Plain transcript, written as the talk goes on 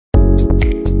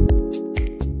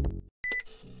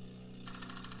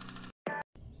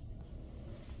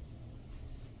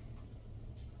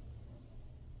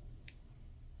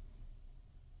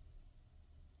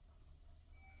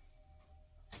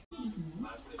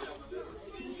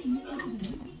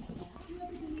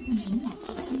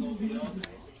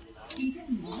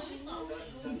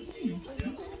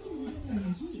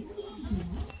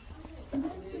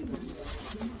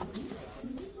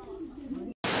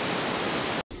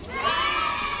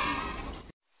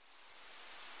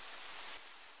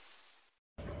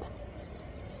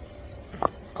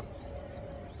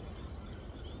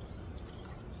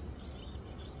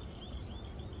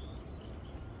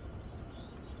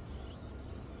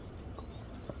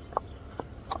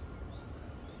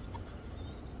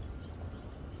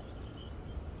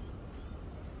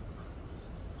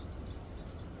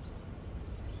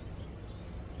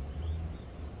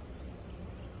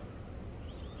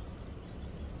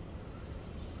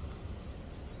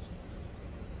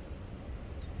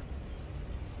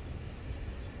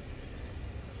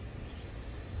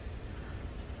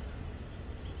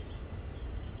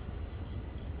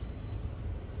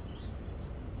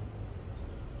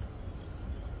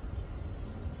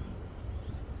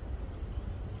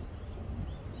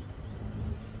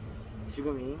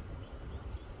지금이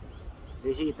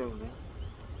 4시기 때문에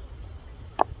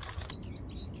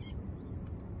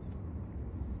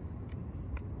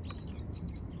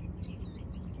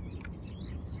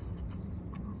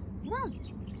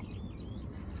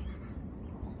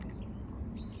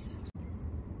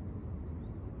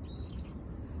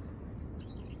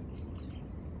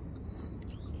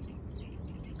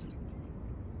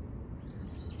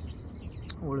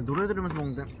원래 노래 들으면서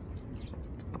먹는데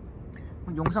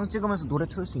영상 찍으면서 노래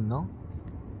틀 수 있나?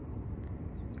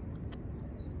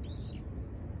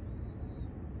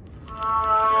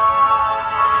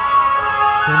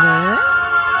 되네?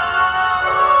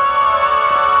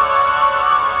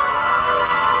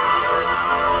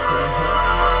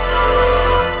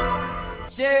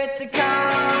 Sure, it's a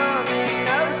common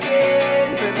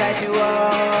notion,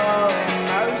 perpetual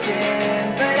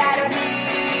emotion, but I don't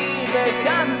need the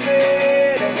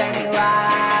comfort of any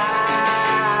lies.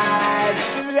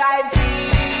 I've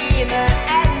seen the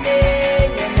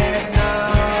ending, and there's no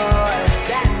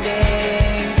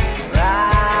ascending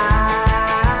right.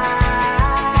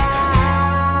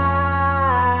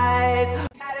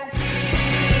 I don't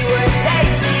see what they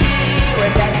see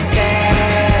when they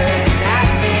stare at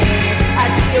me. I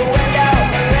see a window,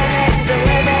 a limit's a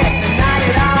limit, and not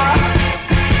at all.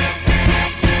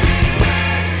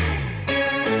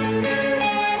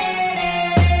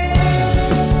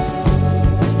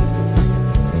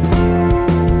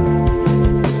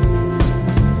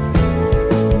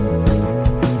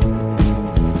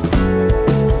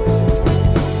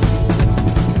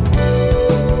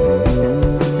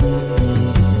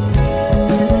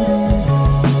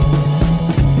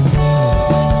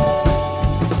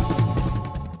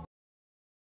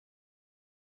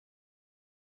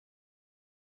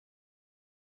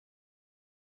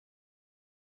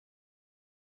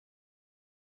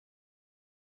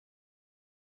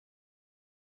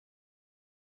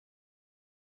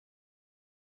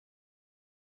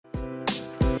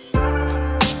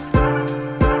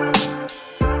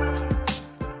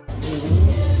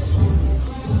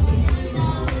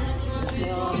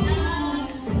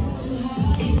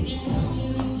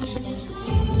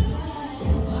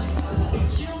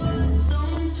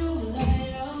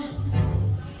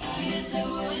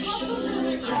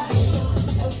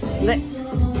 네.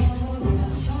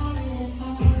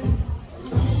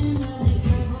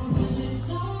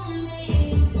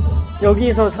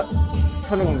 여기서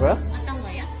사는 건가요? 어떤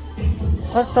거요?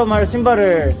 커스텀할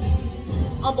신발을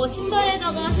뭐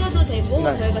신발에다가 하셔도 되고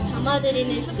네. 저희가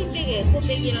담아드리는 쇼핑백이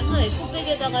에코백이라서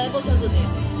에코백에다가 해보셔도 돼요.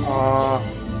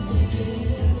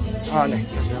 네.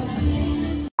 감사합니다.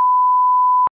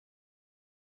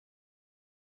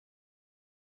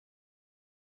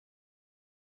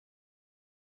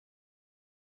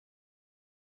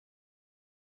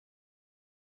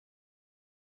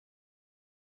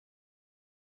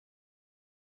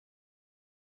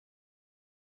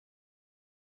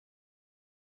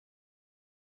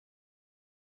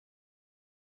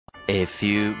 A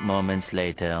few moments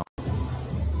later.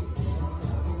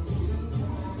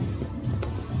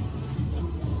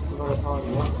 이거를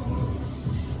사왔고요.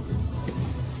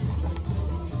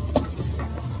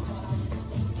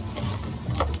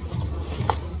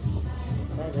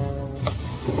 짜잔.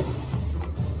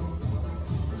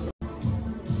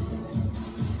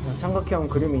 삼각형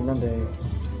그림이 있는데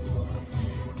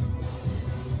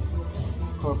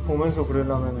그걸 보면서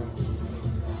그리려면은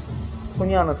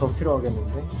손이 하나 더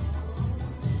필요하겠는데.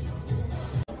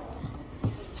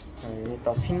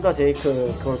 일단 핀과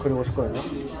제이크 그걸 그리고 싶거든요.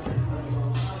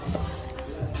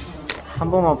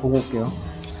 한 번만 보고 올게요.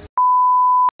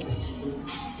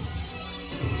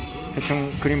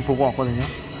 대충 그림 보고 왔거든요.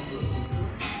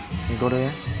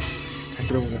 이거를 다시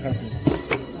그려보도록 하겠습니다.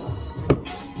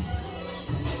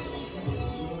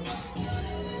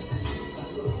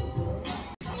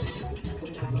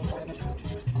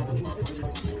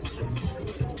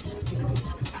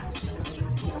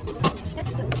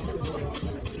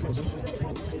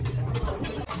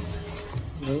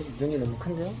 눈이 너무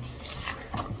큰데요?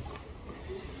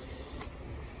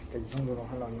 이 정도로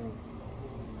하려면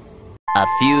A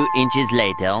few inches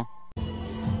later.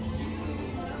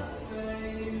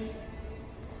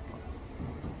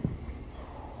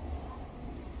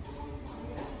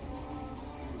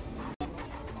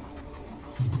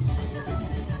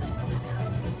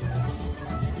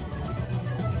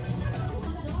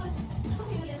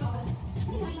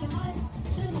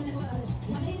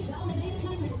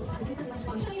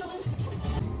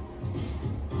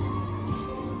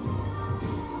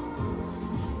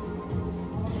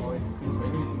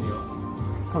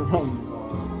 감사합니다.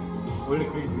 원래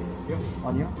그리고 있었어요?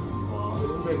 아니요? 와,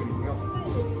 오래 그리고요?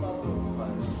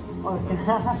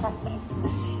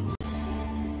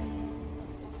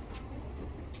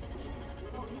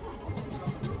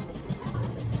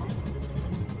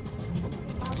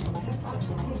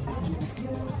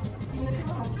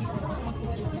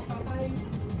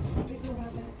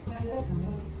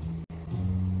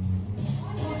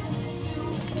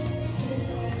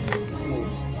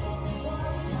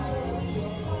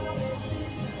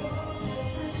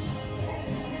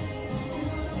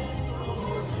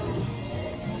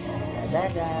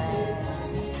 짜잔.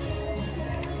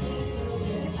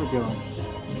 예쁘죠?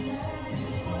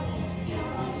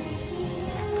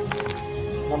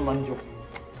 난 만족.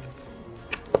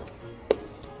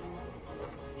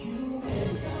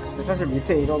 근데 사실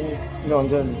밑에 이런 게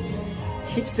완전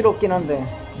힙스럽긴 한데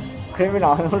크래비는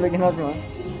안 어울리긴 하지만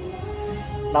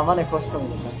나만의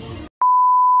커스텀이니까.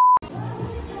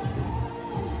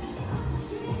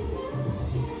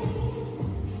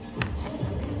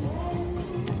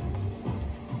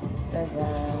 짜잔.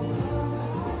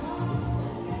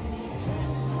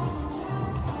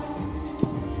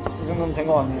 이 정도면 된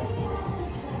것 같네요.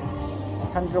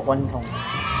 한쪽 완성.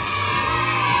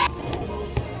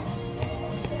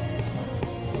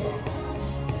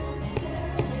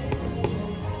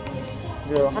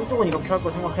 이제 한쪽은 이렇게 할 거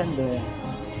생각했는데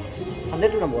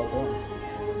반대쪽은 뭐 할 거야?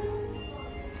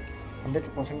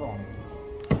 반대쪽은 생각 안 해.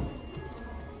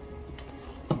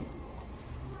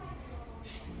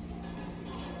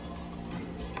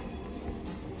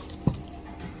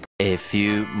 A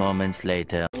few moments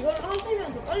later. 이걸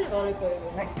하시면서 빨리 말할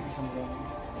거예요. 네,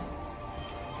 감사합니다.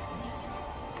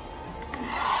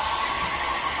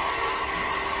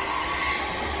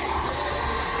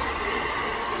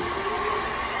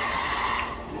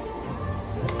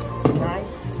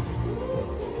 Nice.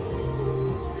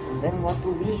 Then what do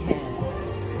we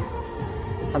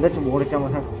have? 반대쪽 뭐 그랬지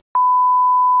한번 생각해.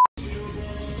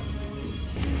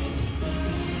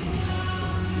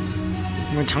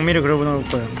 이건 장미를 그려보 놓을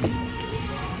거예요.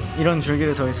 이런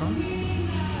줄기를 더해서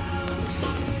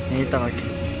이따가 이렇게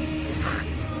싹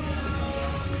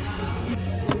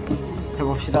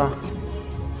해봅시다.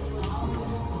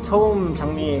 처음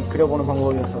장미 그려보는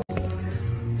방법이어서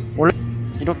원래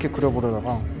이렇게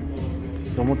그려보려다가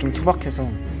너무 좀 투박해서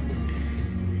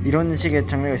이런 식의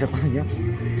장미가 있었거든요.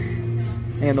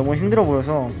 이게 너무 힘들어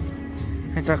보여서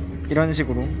살짝 이런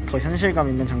식으로 더 현실감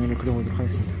있는 장미를 그려보도록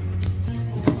하겠습니다.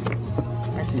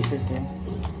 할 수 있을지.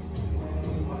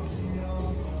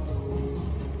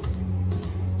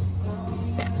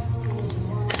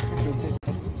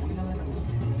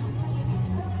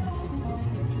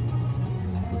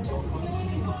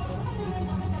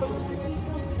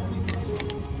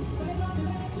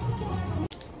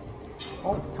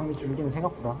 장미 줄기는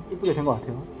생각보다 이쁘게 된 것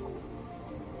같아요.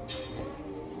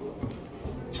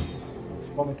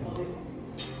 마음에 드는데.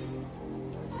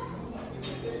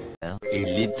 A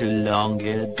little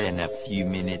longer than a few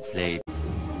minutes later.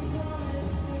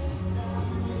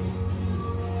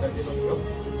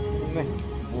 네.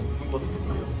 뭐 무슨 버스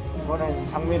타고요? 이번엔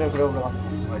장미를 그려보러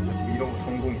갑니다. 아 진짜 뭐 이런 거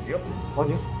전공이세요?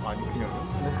 아니요? 아니 그냥요?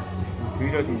 네.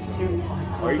 되게 잘생기시죠?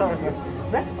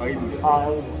 감사합니다. 네? 아이돌이요? 아,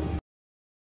 여기.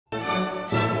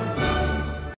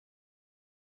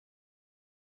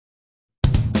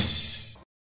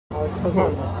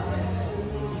 감사합니다.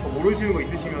 모르시는 거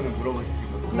있으시면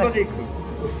물어보시고 핑거 제이크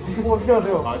이거 어떻게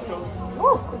하세요? 맞죠?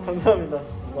 감사합니다.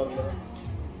 감사합니다.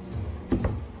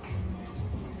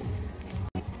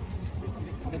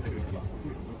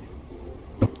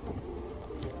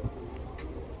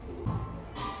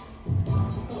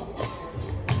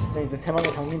 진짜 이제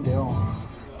대망의 장미인데요.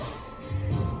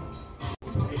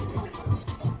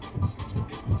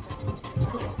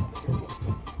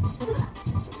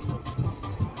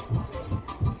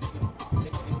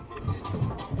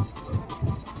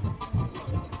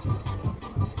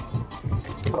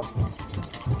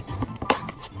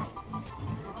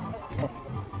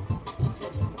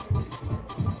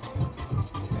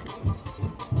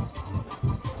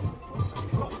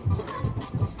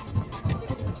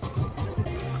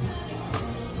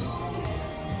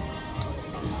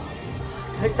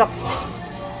 살짝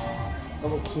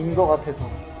너무 긴 거 같아서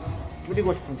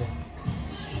줄이고 싶은데.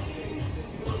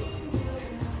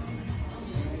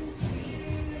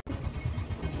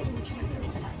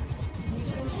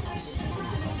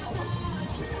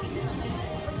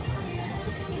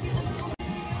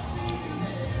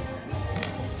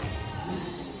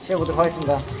 시해보도록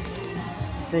하겠습니다.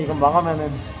 진짜 이건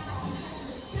망하면은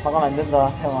망하면 안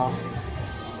된다, 태영아.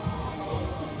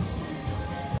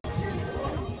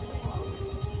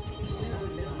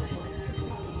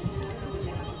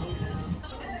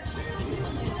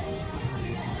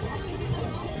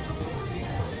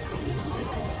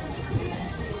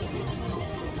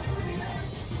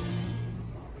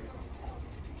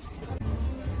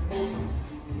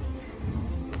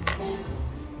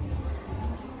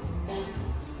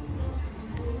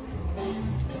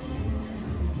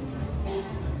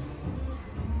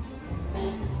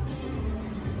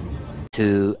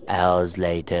 2 hours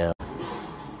later.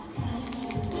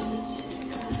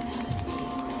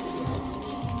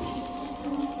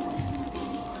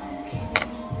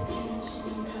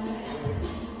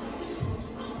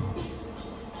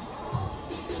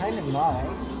 Kind of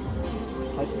nice,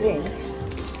 I think.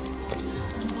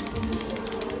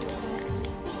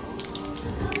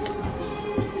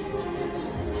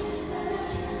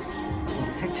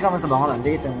 색칠하면서 망하면 안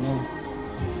되기 때문에.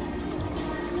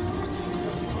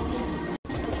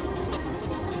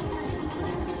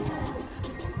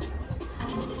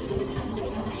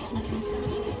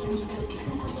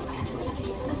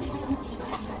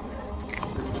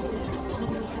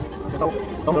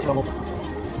 너무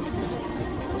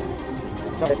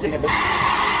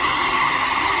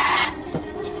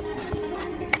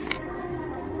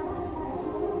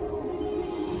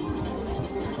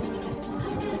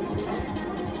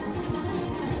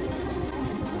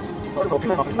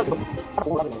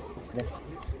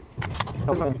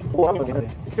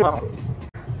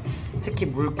특히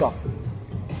물감,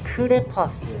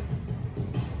 크레파스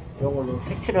이런 걸로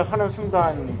색칠을 하는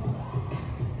순간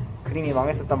그림이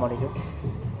망했었단 말이죠.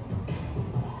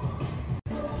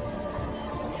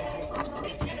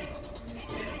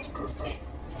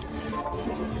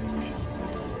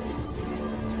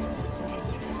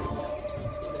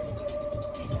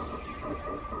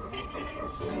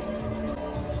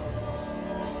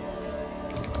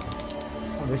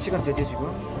 몇 시간 되지 지금?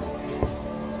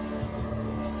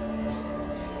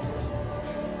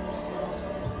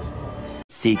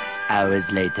 Six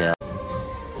hours later.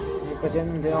 여기까지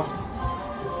했는데요.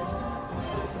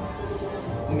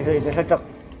 여기서 이제 살짝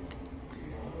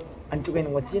안쪽에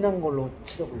있는 거 진한 걸로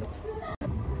칠해보려고.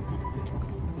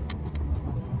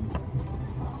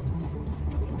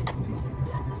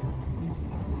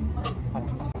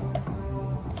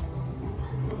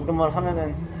 이것만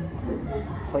하면은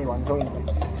거의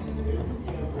완성인데.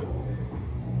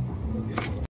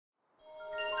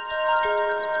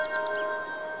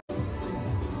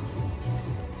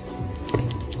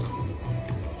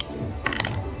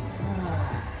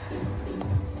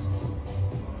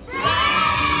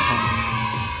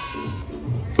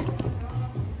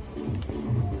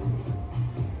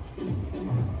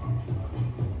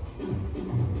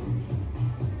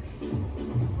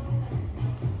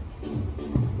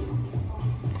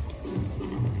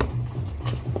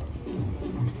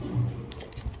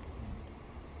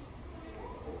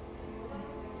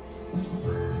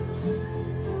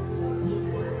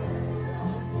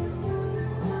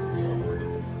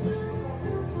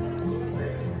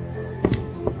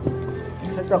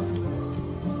 살짝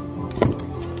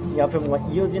이 앞에 뭔가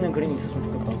이어지는 그림이 있었으면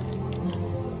좋겠다.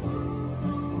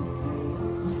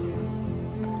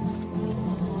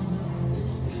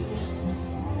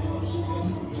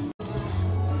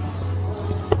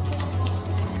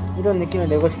 이런 느낌을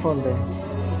내고 싶었는데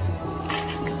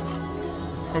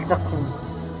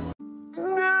살짝쿵.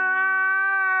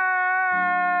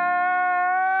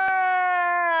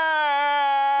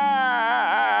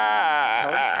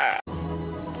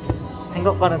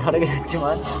 생각과는 다르게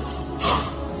됐지만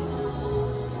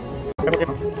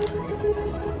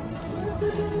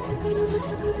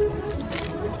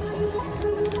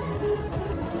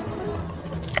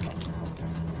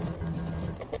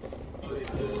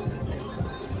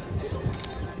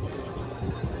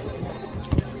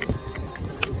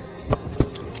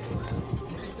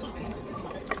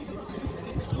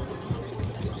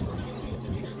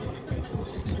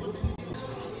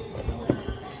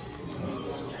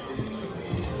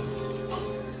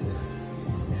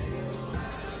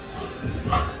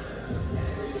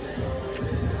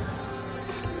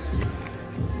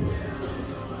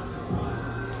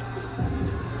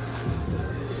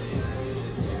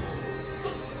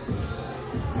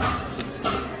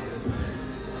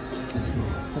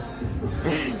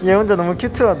얘 혼자 너무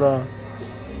큐트하다.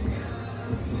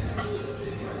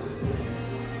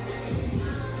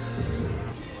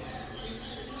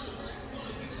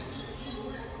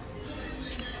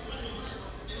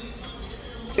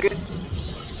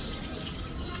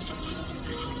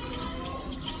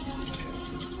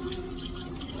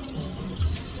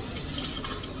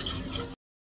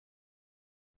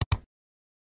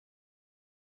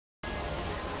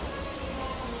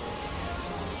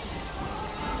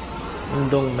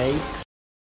 운동 메이트.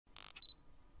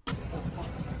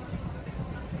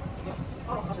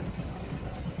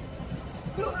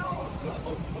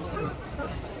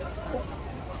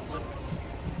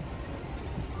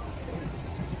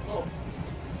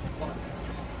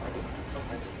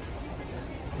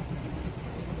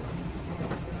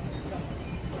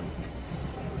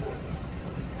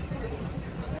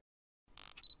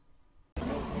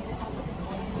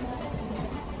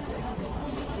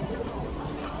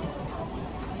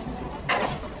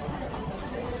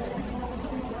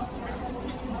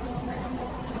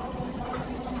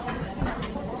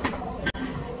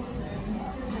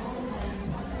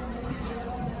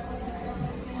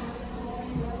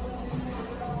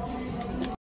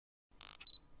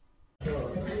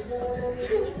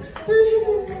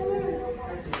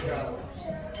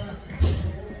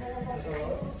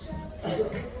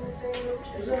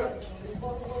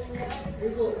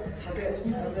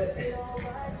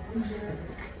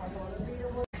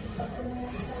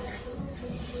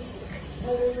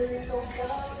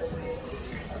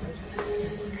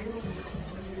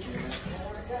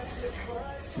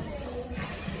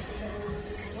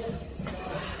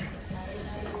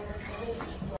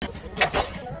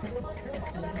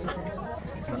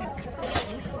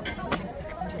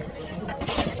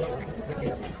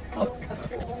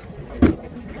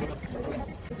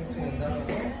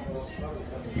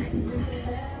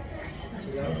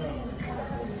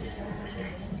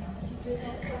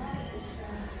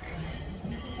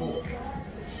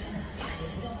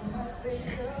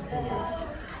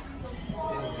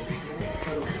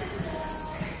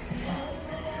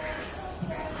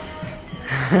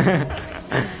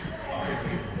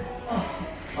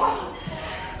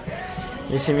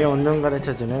 열심히 운동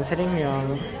가르쳐주는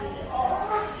세링형.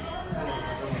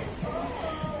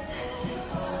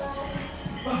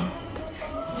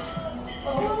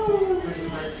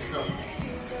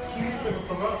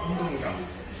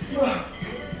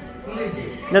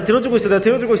 내가 들어주고 있어. 내가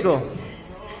들어주고 있어.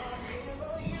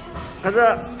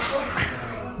 가자.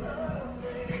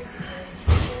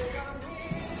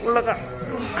 올라가.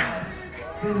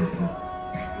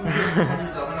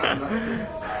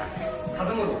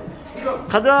 자전거로.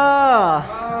 가자.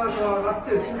 아, 좋아.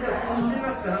 라스트. 진짜 찐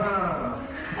라스트 하나.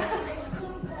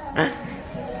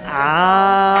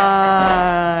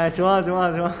 아, 좋아,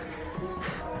 좋아, 좋아.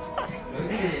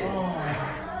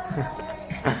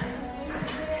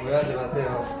 오해하지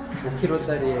마세요.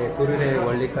 5kg짜리의 도르의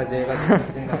원리까지 해가지고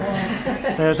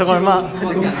네, 저거 얼마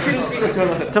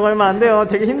안 돼요.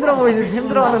 되게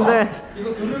힘들어하는데.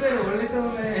 이거 도르의 원리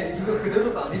때문에 이거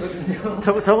그대로도 아니거든요.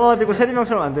 저거 가지고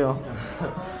세리명처럼 안 돼요.